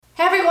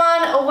Hey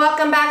everyone,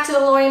 welcome back to the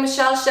Lori and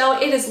Michelle Show.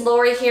 It is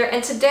Lori here,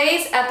 and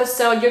today's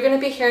episode you're going to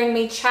be hearing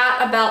me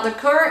chat about the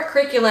current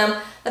curriculum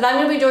that I'm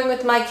going to be doing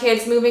with my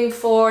kids moving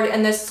forward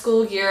in this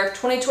school year,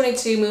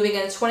 2022 moving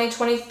into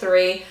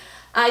 2023.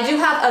 I do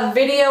have a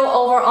video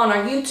over on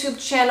our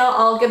YouTube channel.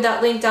 I'll give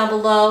that link down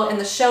below in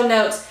the show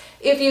notes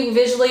if you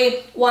visually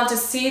want to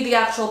see the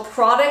actual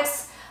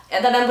products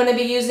that I'm going to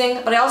be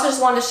using. But I also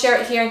just wanted to share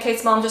it here in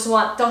case mom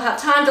don't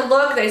have time to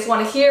look. They just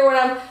want to hear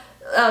what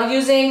I'm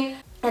using.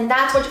 And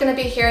that's what you're going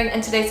to be hearing in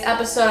today's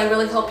episode. I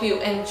really hope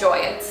you enjoy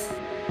it.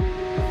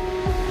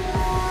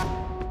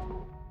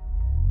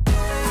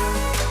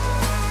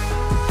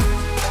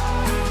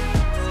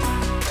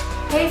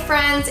 Hey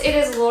friends, it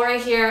is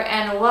Lori here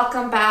and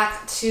welcome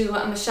back to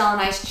Michelle and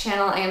I's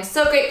channel. I am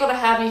so grateful to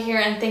have you here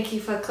and thank you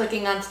for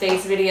clicking on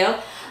today's video.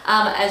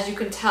 As you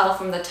can tell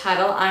from the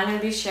title, I'm going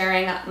to be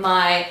sharing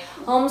my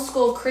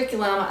homeschool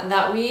curriculum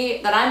that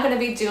I'm going to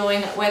be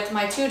doing with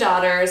my two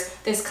daughters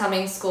this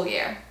coming school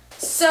year.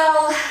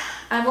 So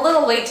I'm a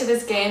little late to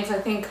this game because I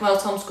think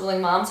most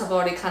homeschooling moms have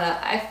already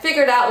I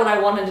figured out what I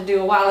wanted to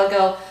do a while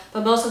ago,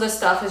 but most of the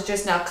stuff has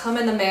just now come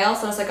in the mail.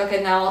 So it's like,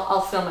 okay, now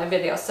I'll film my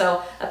video.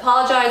 So I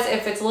apologize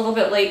if it's a little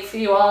bit late for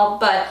you all,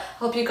 but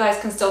hope you guys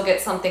can still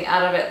get something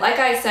out of it. Like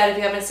I said, if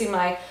you haven't seen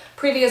my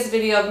previous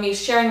video of me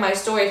sharing my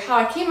story of how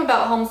I came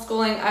about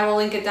homeschooling, I will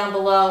link it down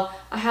below.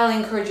 I highly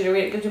encourage you to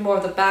read it. It gives you more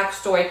of the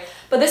backstory.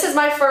 But this is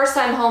my first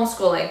time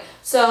homeschooling.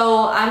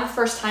 So I'm a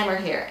first timer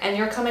here and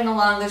you're coming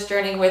along this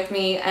journey with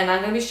me, and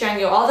I'm going to be sharing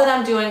you all that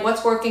I'm doing,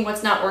 what's working,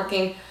 what's not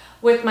working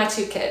with my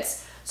two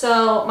kids.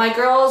 So my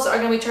girls are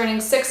going to be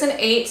turning 6 and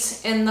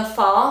 8 in the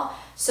fall.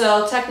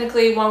 So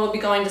technically one will be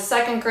going to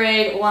second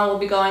grade, one will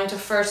be going to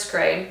first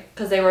grade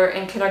because they were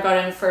in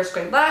kindergarten and first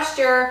grade last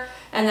year,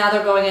 and now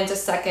they're going into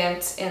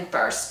second and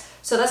first.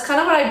 So that's kind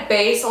of what I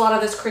base a lot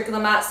of this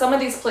curriculum at. Some of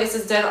these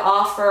places did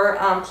offer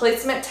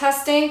placement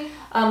testing.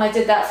 I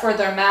did that for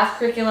their math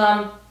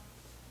curriculum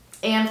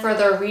and for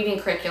their reading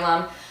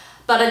curriculum.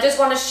 But I just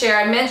want to share,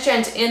 I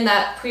mentioned in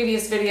that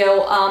previous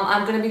video,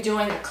 I'm going to be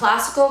doing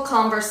classical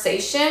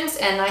conversations,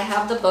 and I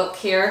have the book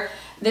here.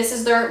 This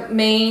is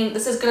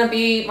going to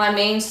be my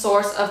main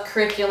source of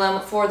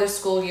curriculum for the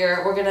school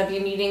year. We're going to be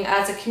meeting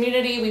as a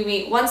community. We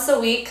meet once a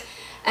week,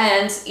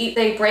 and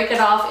they break it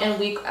off in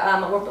week, I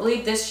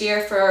believe this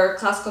year for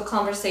classical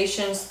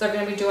conversations, they're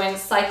going to be doing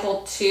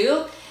cycle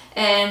 2,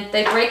 and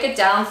they break it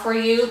down for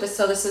you.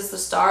 So this is the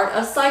start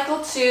of cycle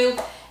 2.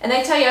 And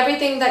they tell you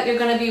everything that you're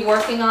going to be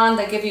working on.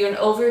 They give you an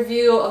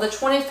overview of the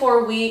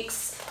 24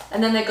 weeks,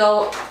 and then they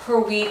go per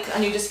week,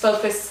 and you just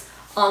focus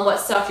on what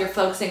stuff you're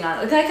focusing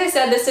on. Like I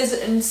said, this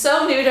is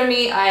so new to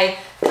me. I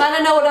kind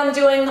of know what I'm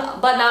doing,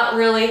 but not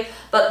really.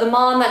 But the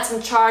mom that's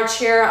in charge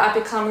here, I've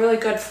become really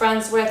good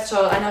friends with,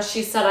 so I know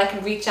she said I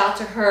can reach out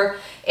to her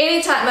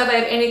anytime if I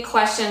have any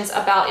questions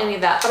about any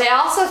of that. But I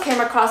also came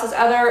across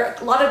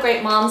a lot of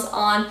great moms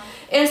on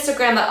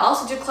Instagram that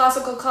also do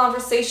classical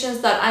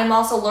conversations that I'm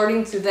also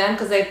learning through them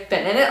because they've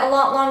been in it a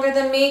lot longer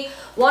than me.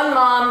 One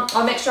mom,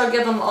 I'll make sure I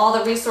give them all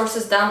the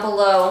resources down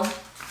below.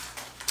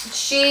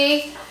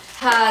 She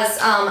has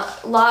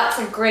lots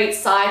of great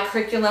side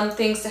curriculum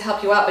things to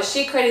help you out, but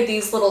she created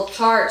these little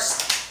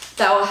charts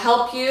that will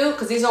help you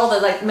because these are all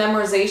the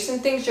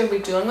memorization things you'll be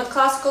doing with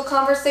classical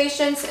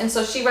conversations. And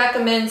so she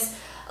recommends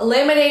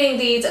eliminating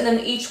these, and then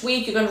each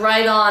week you can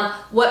write on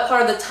what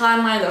part of the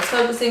timeline they're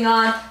focusing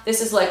on.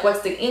 This is what's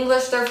the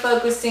English they're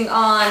focusing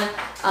on,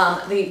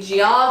 the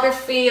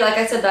geography. Like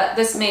I said, that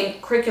this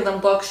main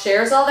curriculum book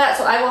shares all that,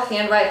 so I will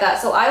handwrite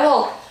that. So I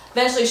will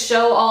eventually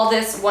show all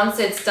this once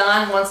it's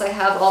done, once I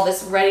have all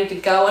this ready to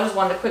go. I just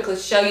wanted to quickly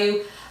show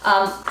you.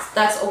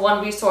 That's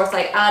one resource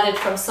I added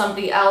from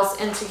somebody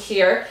else into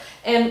here.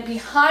 And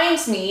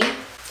behind me,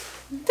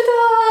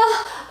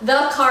 ta-da!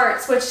 The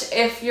carts, which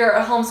if you're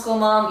a homeschool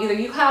mom, either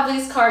you have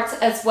these carts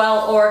as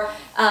well, or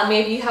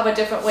maybe you have a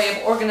different way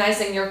of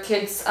organizing your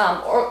kids'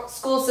 or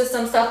school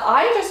system stuff.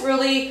 I just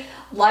really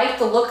like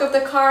the look of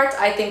the carts.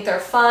 I think they're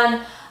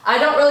fun. I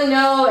don't really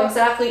know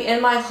exactly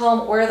in my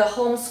home where the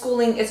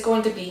homeschooling is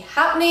going to be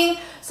happening.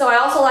 So I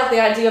also like the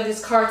idea of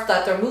these carts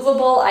that they're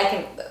movable. I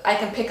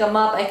can pick them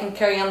up, I can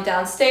carry them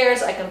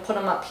downstairs, I can put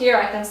them up here,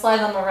 I can slide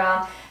them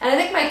around. And I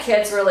think my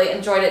kids really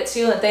enjoyed it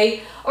too. And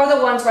they are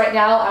the ones right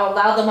now, I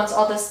allowed them once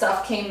all this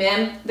stuff came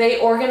in, they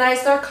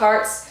organized their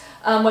carts,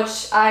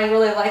 which I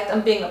really like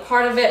them being a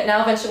part of it.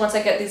 Now eventually once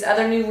I get these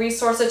other new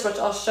resources, which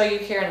I'll show you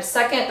here in a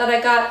second that I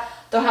got,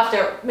 they'll have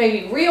to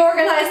maybe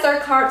reorganize their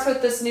carts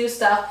with this new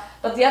stuff.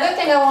 But the other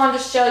thing I wanted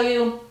to show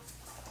you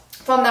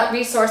from that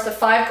resource, the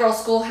 5-Girl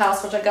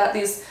Schoolhouse, which I got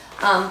these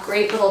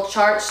great little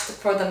charts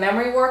for the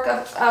memory work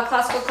of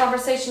classical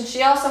conversation.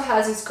 She also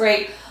has these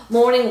great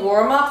morning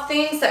warm-up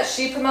things that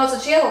she promotes.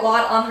 And she has a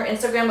lot on her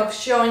Instagram of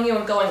showing you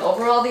and going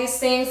over all these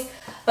things.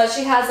 But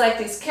she has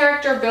these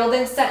character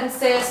building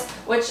sentences,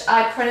 which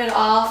I printed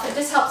off. It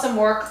just helps them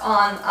work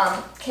on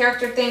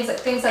character things,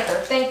 things that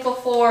they're thankful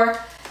for.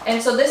 And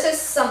so this is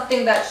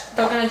something that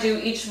they're going to do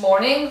each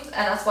morning, and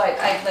that's why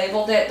I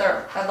labeled it.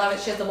 I love it.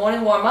 She has the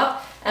morning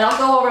warm-up, and I'll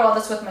go over all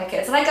this with my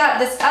kids. And I got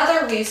this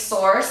other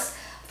resource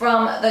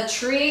from the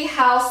Tree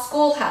House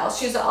Schoolhouse.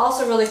 She's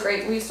also a really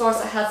great resource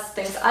that has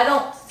things.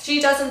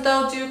 She doesn't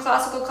though do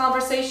classical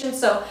conversations,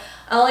 so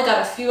I only got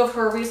a few of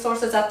her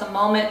resources at the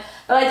moment,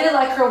 but I did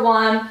like her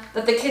one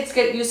that the kids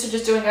get used to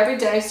just doing every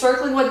day,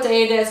 circling what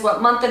day it is,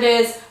 what month it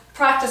is,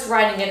 practice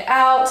writing it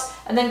out,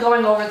 and then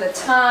going over the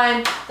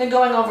time, then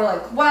going over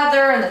like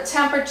weather and the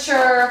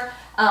temperature,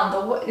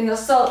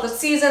 so the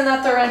season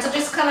that they're in, so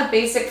just kind of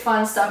basic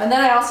fun stuff. And then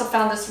I also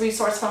found this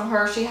resource from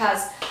her. She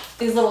has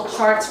these little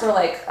charts for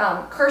like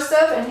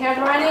cursive and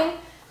handwriting.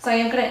 So I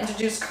am going to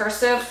introduce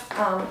cursive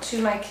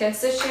to my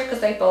kids this year because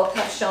they both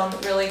have shown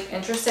really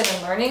interested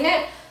in learning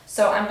it.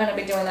 So I'm going to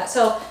be doing that.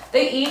 So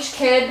each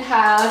kid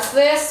has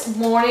this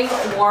morning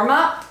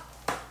warm-up.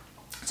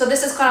 So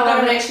this is kind of what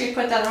I'm going to make sure you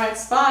put that in the right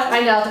spot.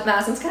 I know that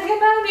Madison's going to get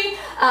mad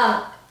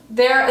at me.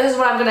 This is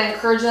what I'm going to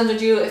encourage them to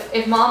do.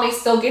 If mommy's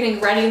still getting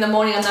ready in the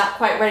morning, I'm not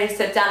quite ready to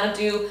sit down and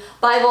do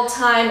Bible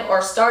time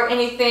or start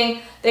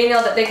anything, they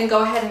know that they can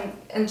go ahead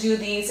and do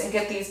these and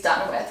get these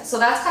done with. So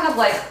that's kind of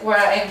like where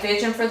I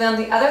envision for them.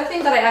 The other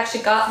thing that I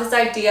actually got this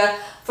idea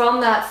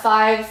from that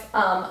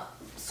 5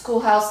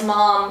 Schoolhouse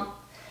mom,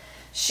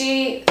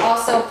 she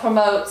also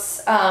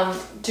promotes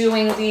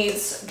doing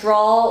these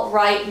Draw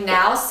Right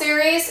Now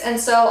series. And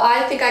so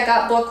I think I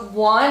got book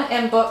 1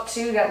 and book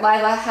 2, that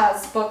Lila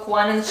has book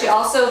 1. And she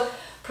also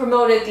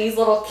promoted these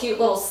little cute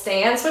little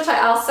stands, which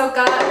I also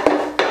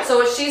got. So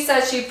what she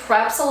says, she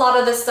preps a lot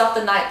of this stuff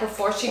the night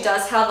before. She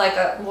does have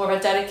like more of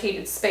a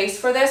dedicated space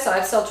for this. So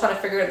I'm still trying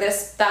to figure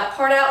that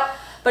part out.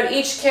 But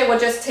each kid would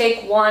just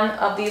take one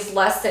of these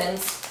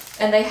lessons,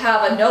 and they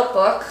have a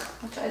notebook,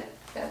 which I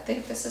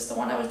think this is the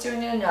one I was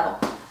doing in. No,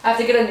 I have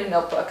to get a new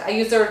notebook. I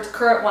use their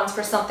current ones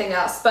for something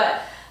else,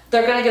 but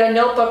they're going to get a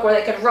notebook where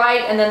they can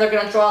write, and then they're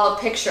going to draw a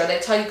picture. They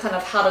tell you kind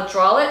of how to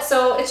draw it.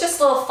 So it's just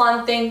a little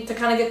fun thing to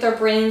kind of get their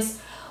brains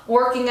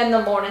working in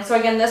the morning. So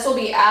again, this will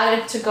be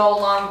added to go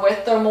along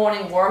with their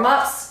morning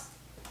warm-ups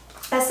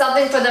as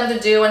something for them to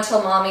do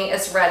until mommy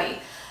is ready.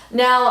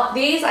 Now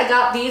I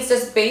got these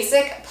just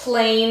basic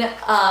plain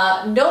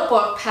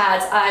notebook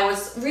pads. I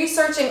was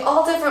researching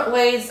all different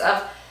ways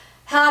of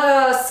how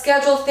to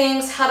schedule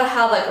things, how to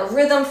have like a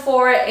rhythm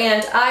for it,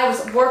 and I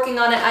was working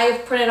on it. I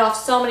have printed off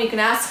so many. You can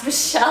ask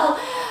Michelle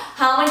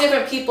how many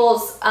different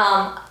people's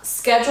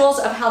schedules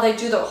of how they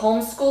do their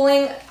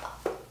homeschooling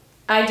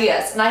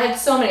ideas, and I had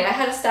so many. I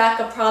had a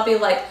stack of probably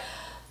like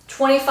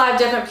 25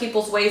 different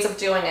people's ways of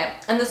doing it.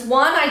 And this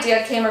one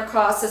idea came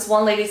across. This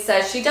one lady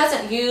says she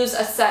doesn't use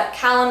a set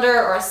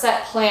calendar or a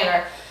set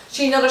planner.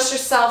 She noticed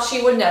herself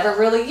she would never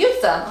really use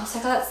them. I was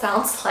like, oh, that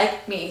sounds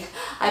like me.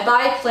 I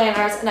buy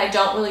planners and I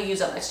don't really use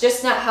them. It's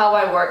just not how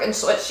I work. And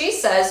so what she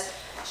says,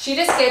 she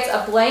just gets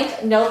a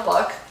blank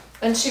notebook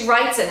and she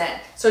writes in it.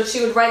 So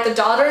she would write the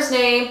daughter's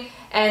name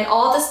and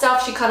all the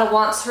stuff she kind of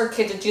wants her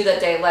kid to do that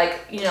day.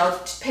 Like,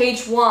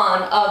 page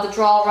 1 of the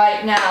Draw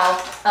Right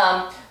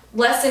Now,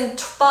 lesson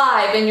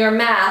 5 in your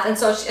math. And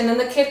so, and then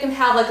the kid can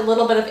have like a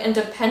little bit of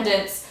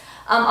independence.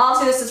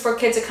 Obviously this is for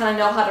kids to kind of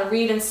know how to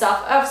read and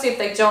stuff. Obviously if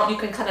they don't, you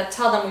can kind of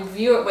tell them,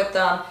 review it with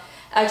them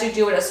as you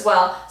do it as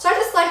well. So I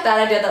just like that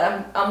idea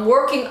that I'm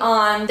working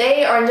on.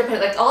 They are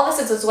independent. Like all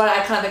this is what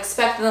I kind of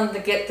expect them to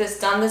get this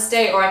done this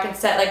day, or I can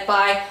set like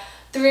by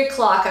 3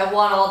 o'clock I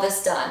want all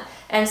this done.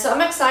 And so I'm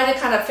excited to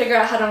kind of figure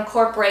out how to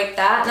incorporate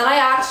that. And I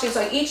actually,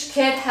 so each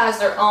kid has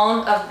their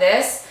own of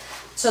this.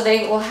 So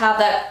they will have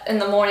that in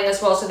the morning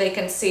as well so they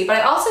can see. But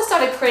I also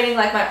started creating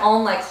like my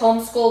own like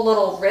homeschool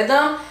little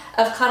rhythm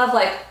of kind of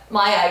like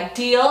my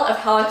ideal of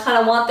how I kind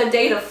of want the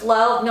day to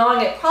flow,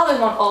 knowing it probably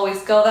won't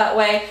always go that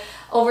way.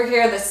 Over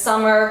here this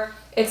summer,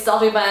 it's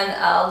definitely been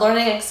a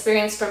learning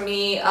experience for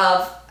me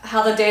of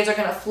how the days are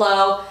going to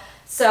flow.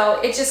 So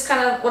it's just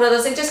kind of one of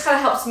those, it just kind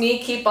of helps me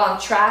keep on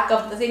track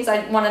of the things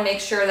I want to make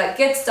sure that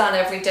gets done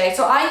every day.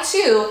 So I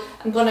too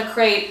am going to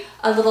create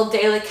a little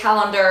daily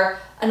calendar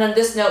and then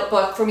this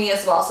notebook for me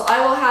as well. So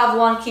I will have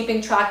one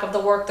keeping track of the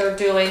work they're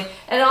doing,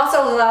 and it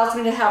also allows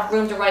me to have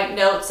room to write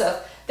notes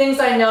of things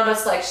I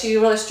noticed, like she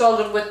really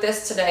struggled with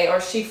this today, or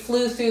she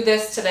flew through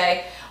this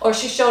today, or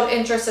she showed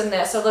interest in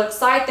this. So the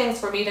side things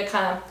for me to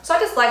kind of, so I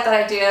just like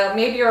that idea.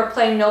 Maybe you're a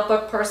plain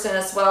notebook person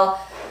as well.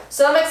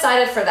 So I'm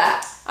excited for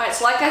that. All right,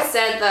 so like I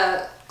said,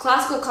 the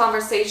Classical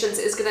Conversations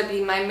is going to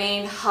be my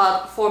main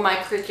hub for my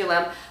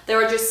curriculum.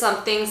 There are just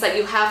some things that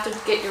you have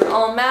to get your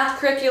own math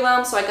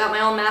curriculum, so I got my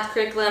own math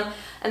curriculum.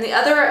 And the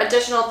other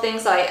additional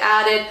things I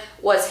added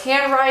was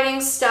handwriting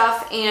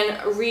stuff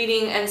and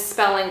reading and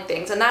spelling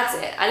things, and that's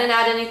it. I didn't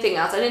add anything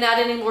else. I didn't add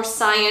any more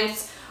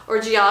science or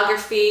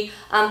geography.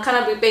 I'm kind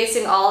of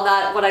basing all of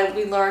that, what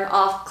we learn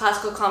off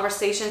Classical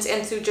Conversations,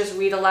 into just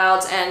read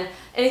alouds, and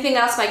anything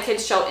else my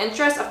kids show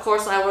interest, of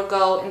course I will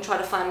go and try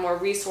to find more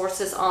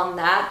resources on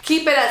that.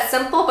 Keep it as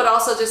simple, but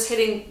also just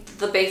hitting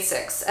the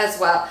basics as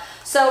well.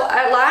 So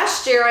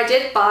last year I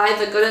did buy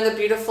the Good and the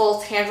Beautiful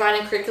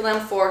handwriting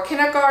curriculum for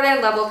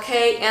kindergarten, level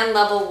K, and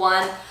level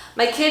 1.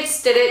 My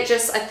kids did it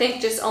I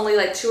think just only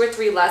like 2 or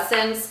 3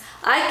 lessons.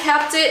 I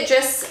kept it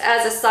just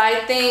as a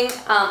side thing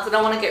because I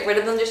don't want to get rid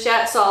of them just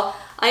yet. So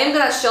I am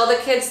going to show the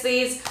kids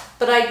these,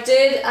 but I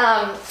did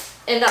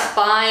end up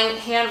buying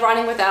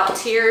Handwriting Without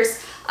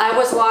Tears. I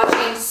was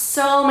watching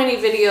so many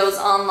videos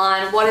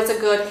online, what is a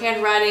good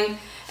handwriting,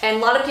 and a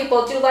lot of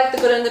people do like the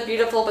good and the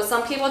beautiful, but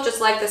some people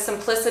just like the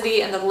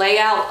simplicity and the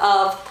layout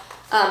of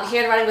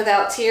Handwriting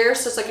Without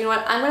Tears. So it's like, you know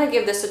what, I'm going to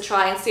give this a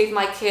try and see if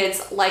my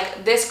kids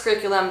like this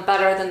curriculum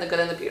better than the good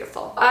and the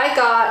beautiful. I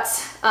got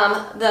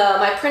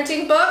my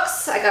printing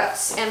books. I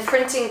got and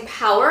Printing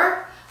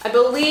Power. I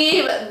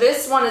believe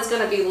this one is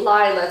going to be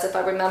Lila's if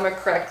I remember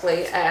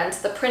correctly, and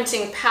the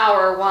Printing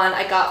Power one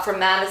I got from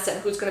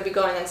Madison, who's going to be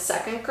going in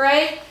 2nd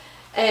grade.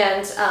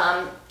 And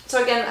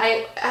so again,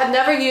 I have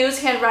never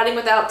used Handwriting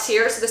Without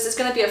Tears, so this is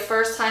going to be a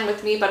first time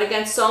with me, but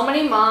again, so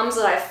many moms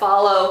that I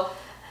follow,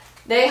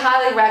 they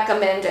highly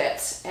recommend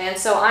it, and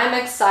so I'm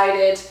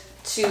excited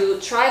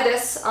to try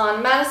this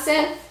on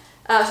Madison.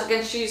 So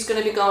again, she's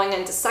going to be going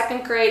into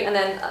 2nd grade, and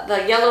then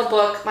the yellow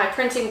book, my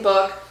printing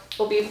book,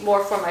 will be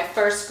more for my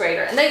 1st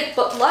grader. And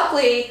but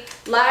luckily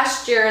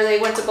last year they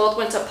both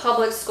went to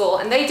public school,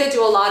 and they did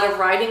do a lot of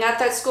writing at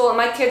that school, and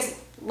my kids,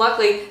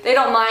 luckily, they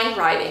don't mind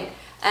writing.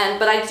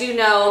 But I do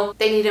know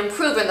they need to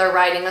improve in their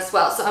writing as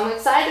well. So I'm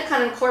excited to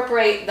kind of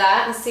incorporate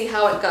that and see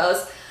how it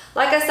goes.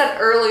 Like I said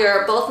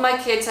earlier, both my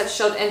kids have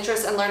showed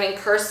interest in learning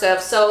cursive.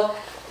 So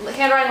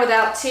Handwriting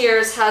Without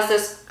Tears has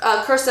this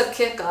cursive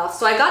kickoff.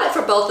 So I got it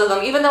for both of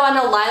them. Even though I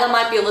know Lila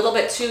might be a little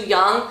bit too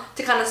young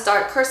to kind of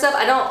start cursive,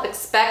 I don't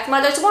expect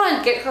much. I just want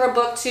to get her a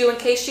book too in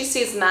case she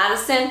sees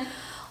Madison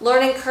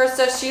learning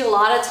cursive. She a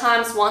lot of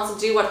times wants to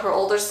do what her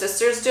older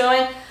sister's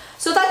doing.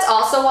 So that's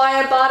also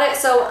why I bought it.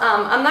 So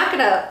I'm not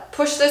going to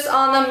push this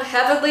on them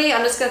heavily.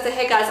 I'm just going to say,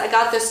 hey guys, I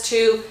got this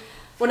too.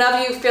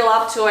 Whenever you feel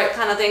up to it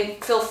kind of thing,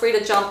 feel free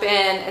to jump in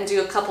and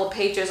do a couple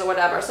pages or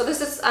whatever. So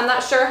this is, I'm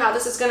not sure how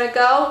this is going to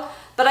go,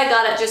 but I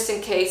got it just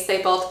in case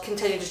they both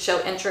continue to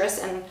show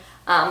interest and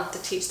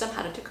to teach them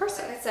how to do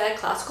cursive. Like I said,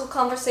 Classical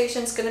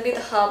Conversation is going to be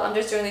the hub. I'm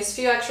just doing these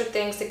few extra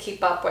things to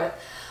keep up with.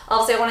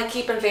 Obviously, I want to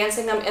keep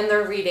advancing them in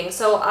their reading.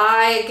 So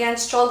I, again,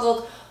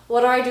 struggled.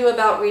 What do I do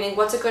about reading?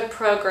 What's a good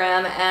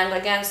program? And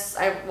again,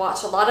 I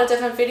watched a lot of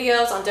different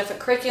videos on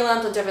different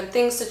curriculums and different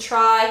things to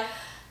try.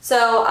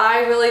 So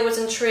I really was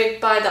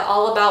intrigued by the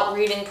All About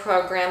Reading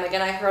program.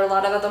 Again, I heard a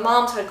lot of other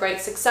moms had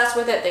great success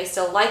with it. They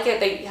still like it.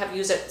 They have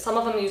used it. Some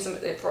of them use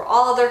it for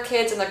all of their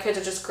kids, and their kids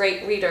are just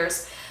great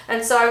readers.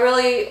 And so I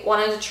really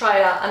wanted to try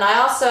it out. And I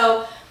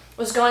also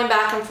was going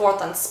back and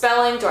forth on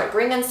spelling. Do I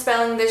bring in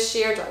spelling this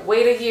year? Do I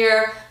wait a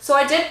year? So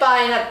I did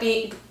end up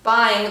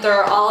buying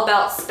their All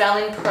About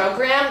Spelling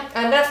program.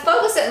 I'm going to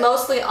focus it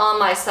mostly on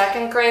my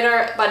 2nd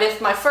grader, but if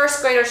my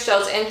 1st grader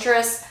shows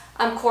interest,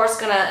 I'm of course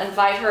going to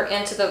invite her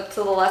into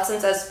the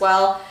lessons as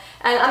well.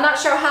 And I'm not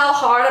sure how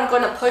hard I'm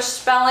going to push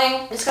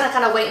spelling. I'm just going to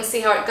kind of wait and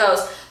see how it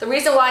goes. The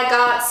reason why I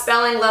got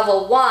spelling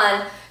level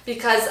 1,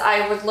 because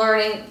I was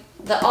learning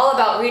the All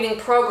About Reading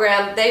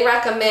program, they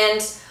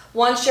recommend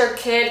once your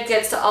kid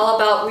gets to All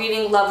About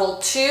Reading level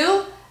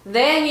 2,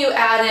 then you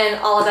add in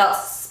All About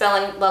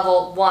Spelling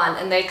level 1,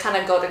 and they kind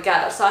of go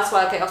together. So that's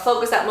why, okay, I'll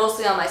focus that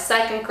mostly on my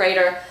 2nd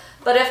grader.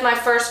 But if my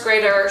 1st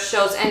grader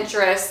shows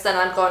interest, then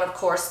I'm going to, of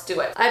course,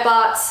 do it. I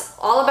bought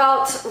All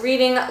About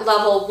Reading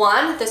Level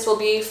 1. This will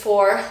be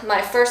for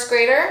my 1st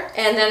grader,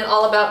 and then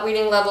All About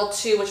Reading Level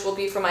 2, which will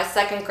be for my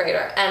 2nd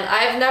grader. And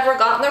I've never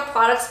gotten their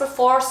products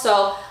before,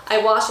 so I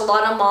watched a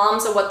lot of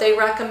moms and what they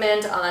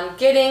recommend on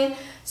getting.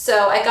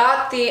 So I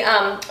got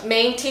the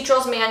main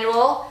teacher's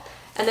manual,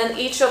 and then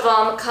each of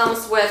them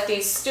comes with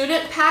these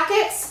student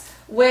packets,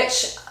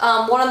 which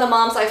one of the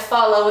moms I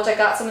follow, which I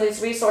got some of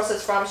these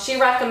resources from, she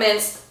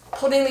recommends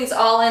putting these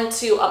all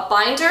into a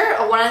binder,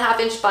 a 1.5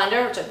 inch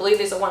binder, which I believe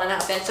these are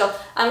 1.5 inch. So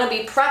I'm going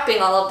to be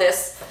prepping all of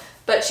this,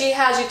 but she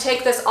has you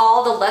take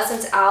all the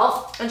lessons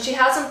out, and she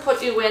has them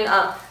put you in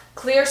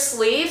clear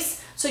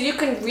sleeves, so you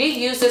can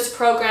reuse this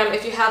program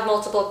if you have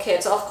multiple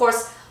kids. So of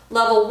course,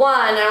 level 1,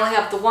 I only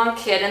have the one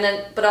kid,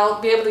 but I'll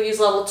be able to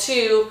use level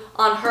 2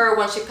 on her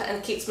when she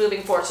keeps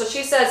moving forward. So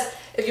she says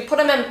if you put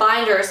them in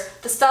binders,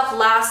 the stuff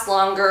lasts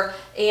longer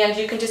and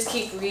you can just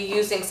keep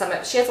reusing some of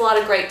it. She has a lot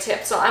of great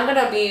tips. So I'm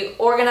going to be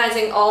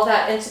organizing all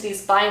that into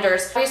these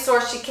binders. The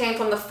resource, she came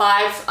from the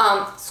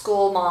 5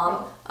 Schoolhouse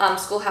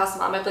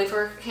Mom, I believe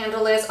her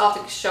handle is. I'll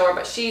have to show her,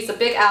 but she's a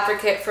big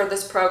advocate for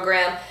this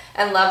program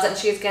and loves it. And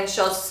she again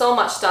shows so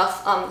much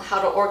stuff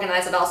how to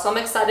organize it all. So I'm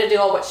excited to do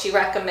all what she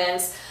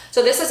recommends.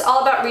 So this is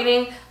All About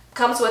Reading.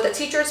 Comes with a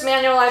teacher's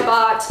manual I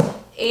bought,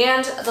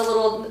 and the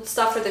little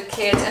stuff for the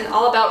kids, and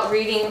All About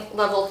Reading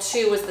Level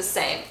 2 was the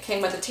same.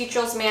 Came with a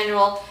teacher's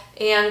manual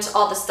and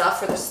all the stuff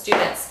for the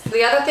students.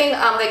 The other thing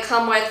they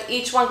come with,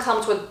 each one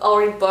comes with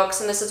already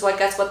books, and this is what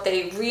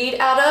they read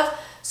out of.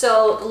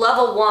 So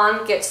level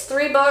 1 gets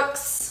 3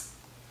 books,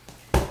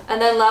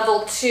 and then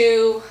level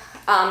 2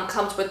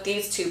 comes with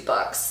these 2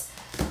 books.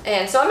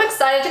 And so I'm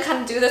excited to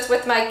kind of do this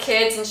with my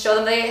kids and show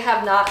them. They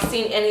have not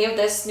seen any of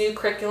this new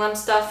curriculum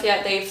stuff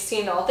yet. They've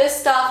seen all this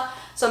stuff.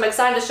 So I'm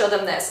excited to show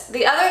them this.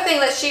 The other thing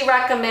that she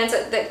recommends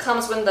that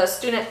comes with the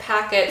student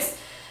packets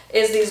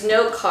is these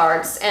note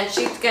cards. And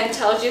she again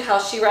tells you how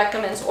she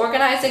recommends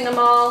organizing them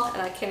all.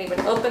 And I can't even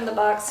open the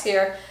box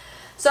here.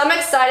 So I'm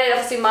excited.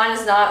 Obviously mine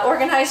is not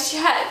organized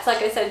yet. It's like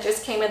I said, it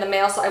just came in the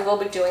mail, so I will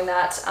be doing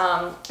that.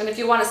 And if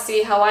you want to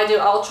see how I do,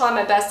 I'll try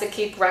my best to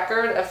keep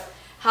record of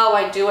how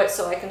I do it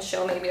so I can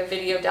show maybe a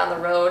video down the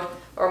road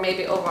or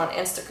maybe over on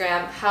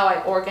Instagram how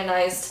I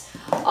organized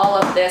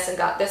all of this and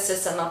got this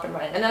system up and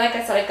running. And then like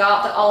I said, I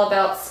got the All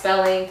About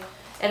Spelling,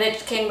 and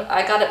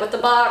I got it with the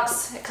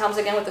box. It comes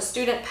again with a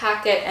student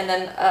packet and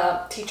then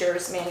a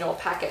teacher's manual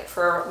packet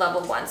for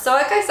level 1. So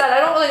like I said, I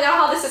don't really know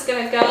how this is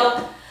gonna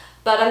go,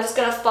 but I'm just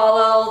gonna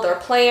follow their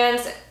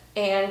plans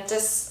and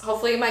just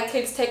hopefully my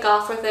kids take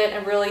off with it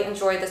and really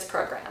enjoy this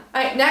program.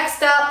 All right,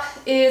 next up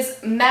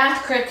is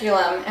math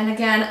curriculum. And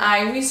again,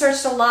 I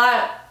researched a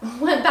lot,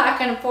 went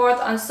back and forth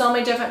on so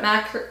many different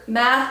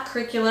math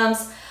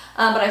curriculums,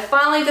 but I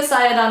finally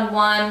decided on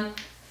one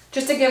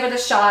just to give it a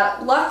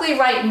shot. Luckily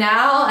right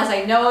now, as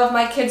I know of,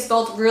 my kids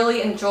both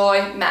really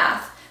enjoy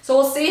math. So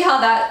we'll see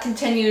how that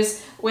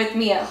continues with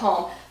me at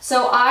home.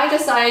 So I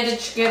decided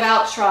to give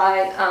out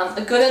try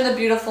the Good and the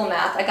Beautiful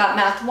math. I got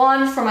Math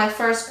 1 for my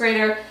first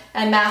grader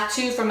and Math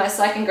 2 for my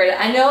second grader.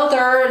 I know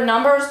their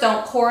numbers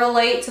don't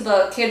correlate to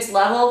the kids'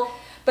 level,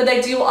 but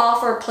they do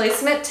offer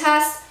placement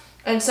tests.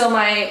 And so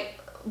my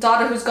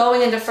daughter who's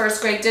going into first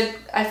grade did,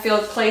 I feel,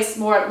 place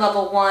more at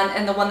level 1,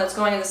 and the one that's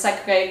going into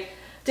second grade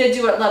did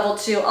do it level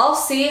 2. I'll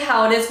see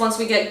how it is once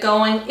we get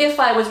going, if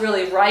I was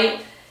really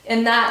right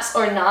in that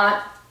or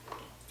not.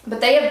 But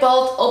they have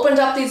both opened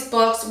up these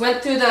books,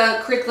 went through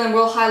the curriculum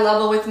real high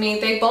level with me.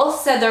 They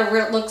both said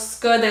it looks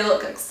good, they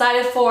look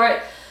excited for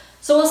it.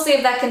 So we'll see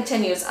if that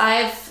continues.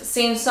 I've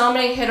seen so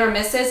many hit or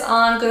misses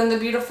on Good and the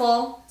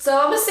Beautiful. So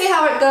I'm gonna see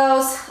how it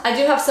goes. I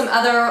do have some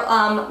other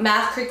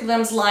math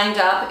curriculums lined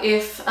up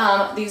if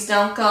these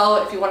don't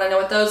go, if you wanna know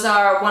what those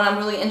are. One I'm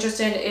really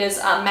interested in is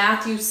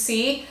Math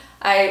UC.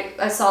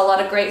 I saw a lot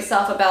of great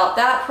stuff about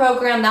that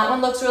program. That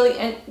one looks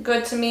really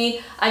good to me.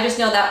 I just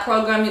know that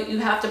program, you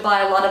have to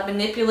buy a lot of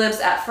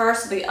manipulatives at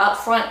first. The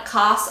upfront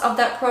cost of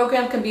that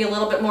program can be a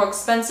little bit more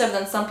expensive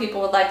than some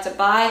people would like to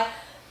buy.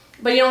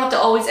 But you don't have to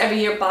always every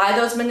year buy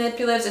those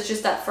manipulatives. It's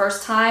just that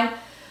first time.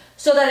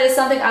 So that is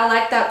something, I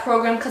like that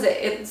program because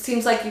it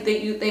seems like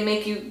they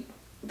make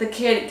the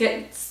kid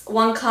get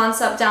one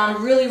concept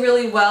down really,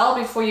 really well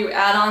before you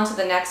add on to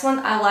the next one.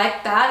 I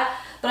like that.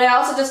 But I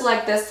also just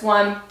like this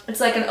one. It's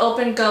like an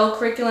open go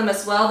curriculum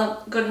as well,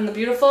 the Good and the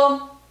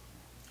Beautiful.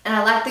 And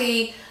I like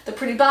the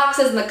pretty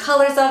boxes and the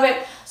colors of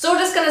it. So we're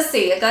just gonna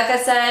see. Like I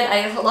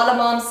said, a lot of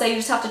moms say you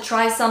just have to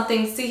try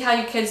something, see how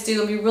your kids do,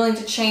 and be willing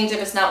to change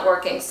if it's not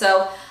working.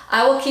 So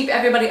I will keep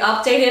everybody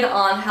updated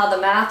on how the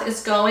math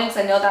is going,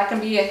 because I know that can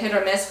be a hit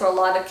or miss for a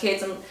lot of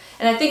kids.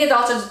 And I think it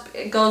also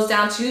goes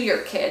down to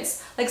your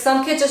kids. Like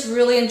some kids just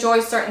really enjoy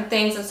certain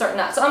things and certain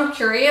not. So I'm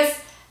curious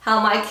how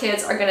my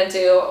kids are gonna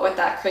do with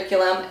that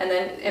curriculum, and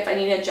then if I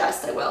need to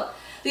adjust, I will.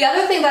 The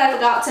other thing that I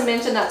forgot to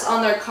mention that's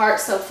on their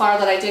cart so far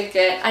that I did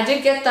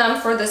get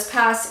them for this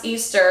past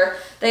Easter.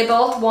 They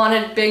both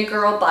wanted big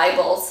girl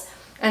Bibles,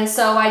 and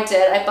so I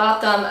did. I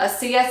bought them a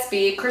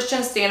CSB,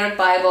 Christian Standard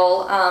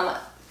Bible,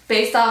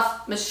 based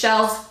off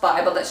Michelle's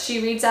Bible that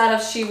she reads out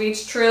of, She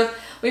Reads Truth.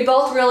 We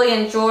both really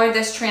enjoy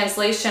this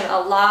translation a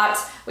lot.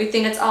 We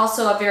think it's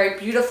also a very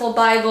beautiful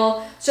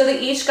Bible. So they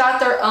each got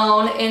their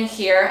own in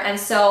here, and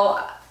so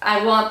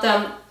I want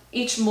them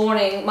each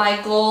morning. My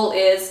goal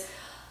is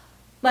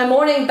my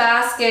morning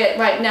basket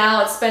right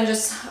now, it's been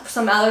just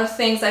some other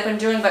things I've been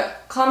doing,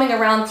 but coming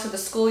around to the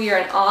school year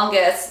in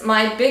August,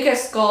 my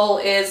biggest goal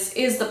is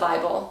the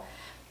Bible.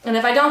 And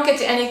if I don't get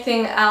to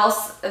anything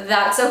else,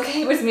 that's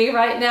okay with me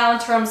right now in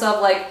terms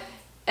of like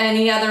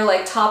any other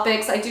like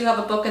topics. I do have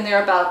a book in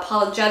there about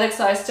apologetics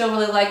that I still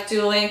really like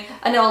doing.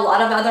 I know a lot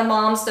of other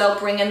moms, they'll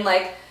bring in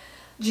like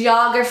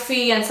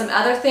geography and some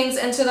other things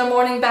into their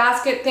morning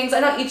basket things. I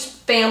know each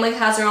family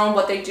has their own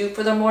what they do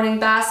for their morning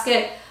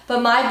basket,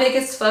 but my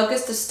biggest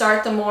focus to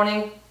start the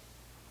morning,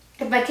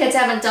 if my kids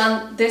haven't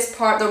done this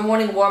part, their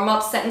morning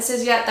warm-up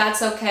sentences yet,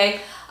 that's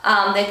okay.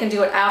 They can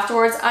do it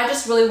afterwards. I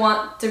just really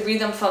want to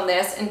read them from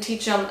this and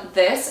teach them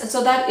this. And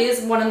so that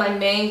is one of my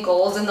main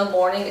goals in the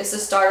morning, is to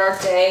start our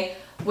day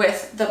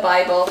with the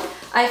Bible.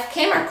 I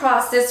came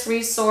across this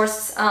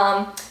resource.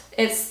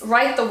 It's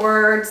Write the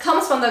Words. It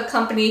comes from the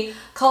company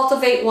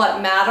Cultivate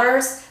What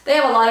Matters. They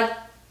have a lot of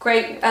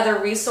great other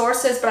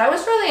resources, but I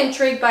was really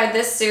intrigued by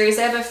this series.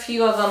 I have a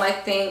few of them, I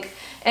think.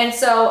 And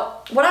so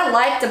what I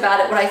liked about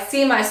it, what I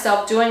see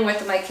myself doing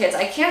with my kids,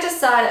 I can't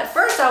decide. At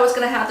first I was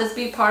going to have this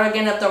be part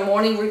again of their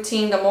morning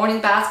routine, the morning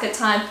basket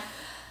time,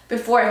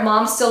 before if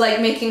mom's still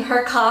like making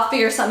her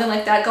coffee or something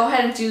like that, go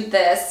ahead and do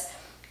this.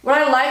 What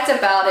I liked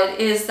about it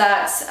is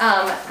that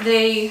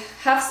they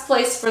have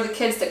place for the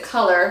kids to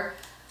color,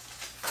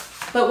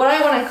 but what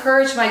I want to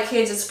encourage my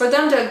kids is for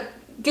them to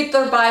get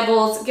their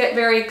Bibles, get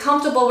very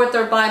comfortable with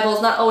their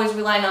Bibles, not always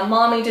relying on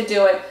mommy to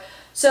do it.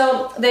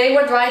 So they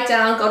would write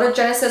down, go to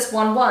Genesis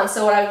 1:1.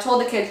 So what I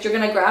told the kids, you're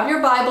going to grab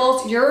your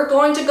Bibles, you're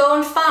going to go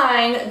and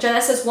find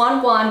Genesis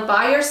 1:1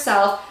 by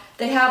yourself.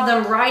 They have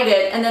them write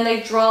it, and then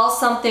they draw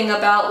something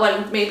about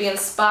what maybe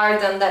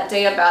inspired them that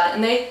day about it.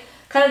 And they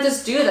kind of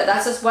just do that.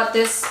 That's just what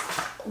this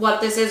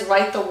what this is,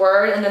 write the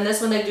word, and then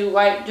this one they do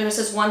write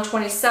Genesis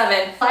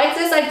 1:27. I like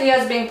this idea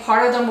as being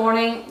part of the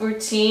morning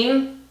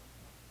routine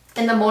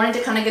in the morning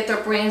to kind of get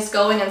their brains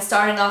going and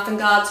starting off in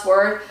God's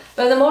word.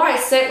 But the more I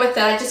sit with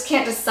it, I just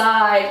can't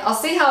decide. I'll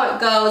see how it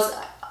goes,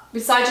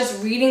 besides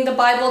just reading the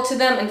Bible to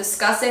them and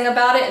discussing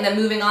about it and then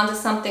moving on to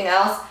something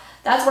else.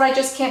 That's what I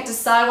just can't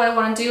decide what I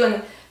want to do.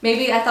 And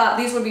maybe I thought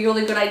these would be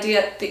really good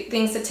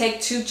things to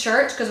take to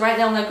church, because right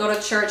now when I go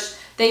to church,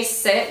 they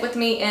sit with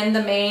me in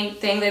the main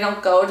thing. They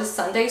don't go to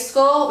Sunday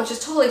school, which is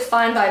totally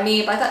fine by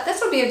me, but I thought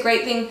this would be a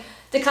great thing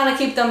to kind of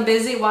keep them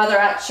busy while they're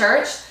at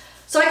church.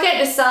 So I can't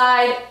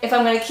decide if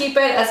I'm going to keep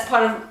it as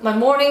part of my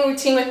morning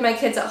routine with my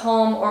kids at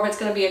home or if it's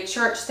going to be a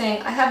church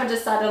thing. I haven't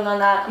decided on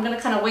that. I'm going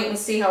to kind of wait and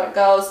see how it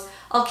goes.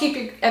 I'll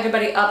keep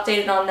everybody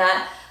updated on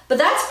that. But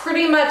that's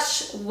pretty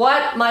much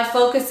what my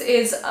focus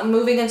is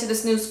moving into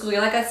this new school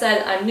year. Like I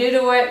said, I'm new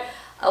to it.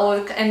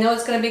 I know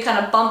it's going to be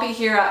kind of bumpy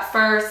here at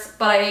first,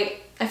 but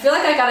I feel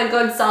like I got a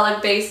good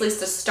solid base at least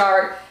to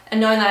start, and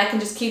knowing that I can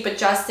just keep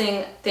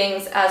adjusting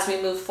things as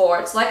we move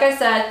forward. So like I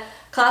said,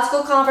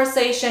 classical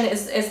conversation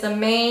is the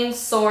main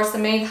source, the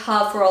main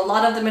hub for a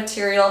lot of the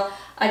material.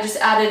 I just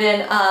added in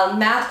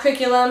math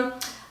curriculum,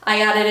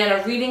 I added in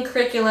a reading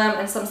curriculum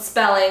and some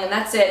spelling, and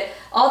that's it.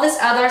 All this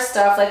other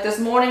stuff like this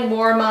morning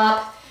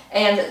warm-up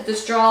and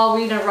this draw,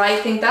 read, and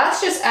write thing,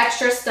 that's just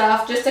extra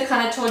stuff just to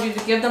kind of told you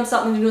to give them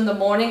something to do in the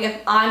morning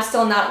if I'm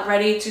still not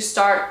ready to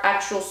start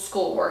actual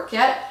schoolwork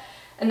yet.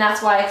 And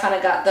that's why I kind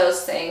of got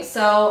those things.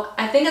 So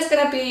I think it's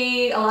going to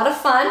be a lot of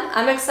fun.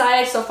 I'm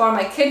excited. So far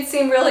my kids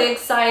seem really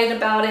excited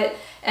about it,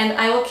 and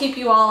I will keep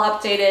you all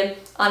updated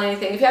on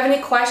anything. If you have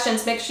any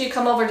questions, make sure you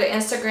come over to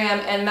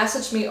Instagram and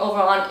message me over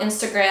on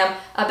Instagram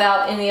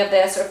about any of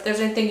this, or if there's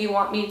anything you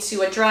want me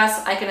to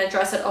address, I can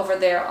address it over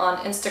there on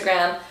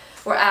Instagram.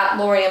 We're at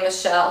Lori and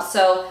Michelle.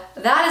 So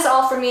that is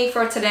all for me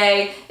for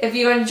today. If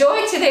you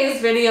enjoyed today's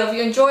video, if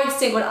you enjoyed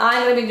seeing what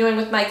I'm going to be doing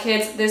with my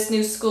kids this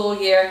new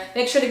school year,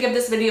 make sure to give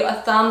this video a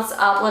thumbs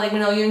up, letting me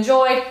know you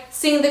enjoyed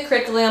seeing the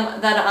curriculum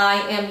that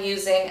I am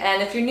using.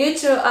 And if you're new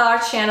to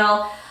our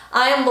channel,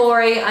 I am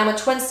Lori. I'm a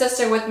twin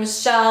sister with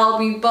Michelle.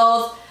 We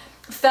both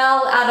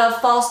fell out of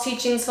false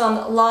teachings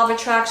from Law of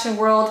Attraction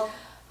world,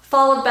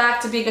 followed back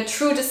to being a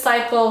true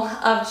disciple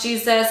of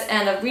Jesus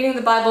and of reading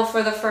the Bible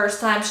for the first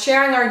time,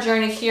 sharing our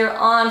journey here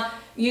on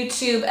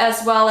YouTube,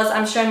 as well as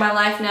I'm sharing my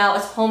life now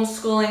as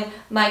homeschooling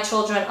my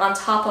children on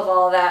top of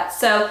all of that.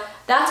 So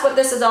that's what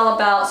this is all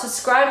about.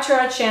 Subscribe to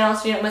our channel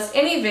so you don't miss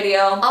any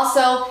video.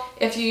 Also,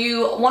 if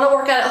you want to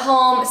work out at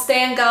home,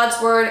 stay in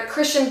God's Word,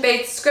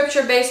 Christian-based,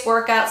 scripture-based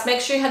workouts, make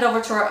sure you head over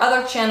to our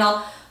other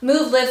channel,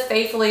 Move, Live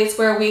Faithfully. It's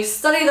where we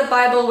study the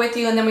Bible with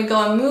you, and then we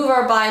go and move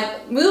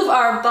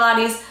our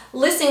bodies,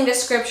 listening to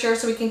scripture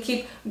so we can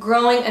keep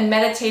growing and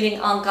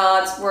meditating on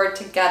God's word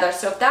together.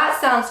 So if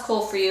that sounds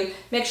cool for you,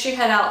 make sure you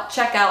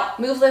check out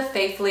Move, Live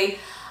Faithfully.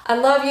 I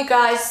love you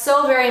guys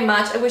so very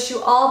much. I wish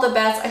you all the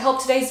best. I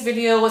hope today's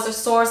video was a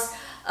source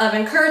of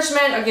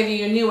encouragement or give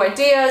you new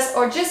ideas,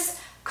 or just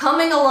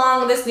coming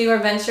along this new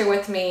adventure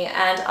with me.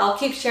 And I'll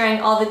keep sharing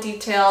all the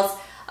details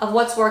of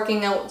what's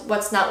working and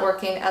what's not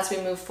working as we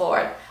move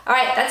forward. All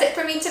right, that's it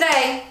for me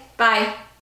today. Bye.